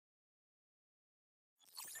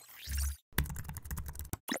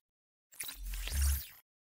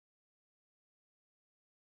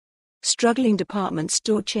Struggling department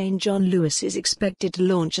store chain John Lewis is expected to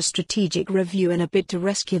launch a strategic review in a bid to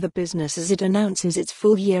rescue the business as it announces its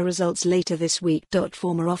full-year results later this week.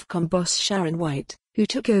 Former Ofcom boss Sharon White, who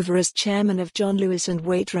took over as chairman of John Lewis and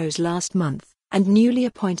Waitrose last month, and newly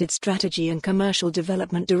appointed strategy and commercial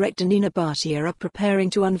development director Nina Bhatia are preparing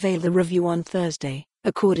to unveil the review on Thursday,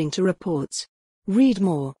 according to reports. Read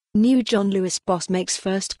more. New John Lewis boss makes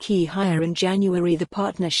first key hire in January. The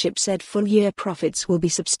partnership said full-year profits will be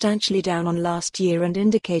substantially down on last year and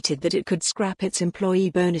indicated that it could scrap its employee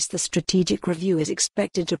bonus. The strategic review is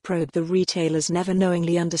expected to probe the retailer's Never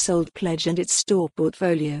Knowingly Undersold pledge and its store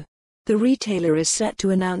portfolio. The retailer is set to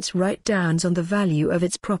announce write-downs on the value of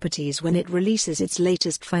its properties when it releases its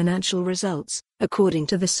latest financial results, according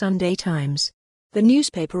to the Sunday Times. The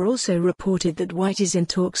newspaper also reported that White is in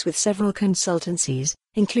talks with several consultancies,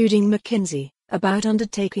 including McKinsey, about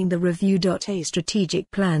undertaking the review.A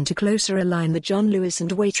strategic plan to closer align the John Lewis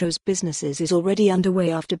and Waitrose businesses is already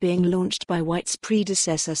underway after being launched by White's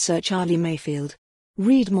predecessor Sir Charlie Mayfield.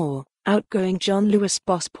 Read more. Outgoing John Lewis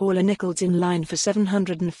boss Paula Nickolds in line for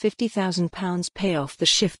 £750,000 payoff. The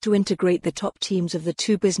shift to integrate the top teams of the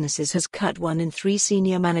two businesses has cut 1 in 3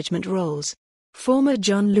 senior management roles. Former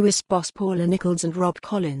John Lewis boss Paula Nickolds and Rob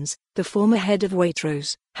Collins, the former head of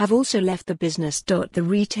Waitrose, have also left the business. The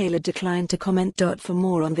retailer declined to comment. For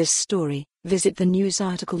more on this story, visit the news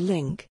article link.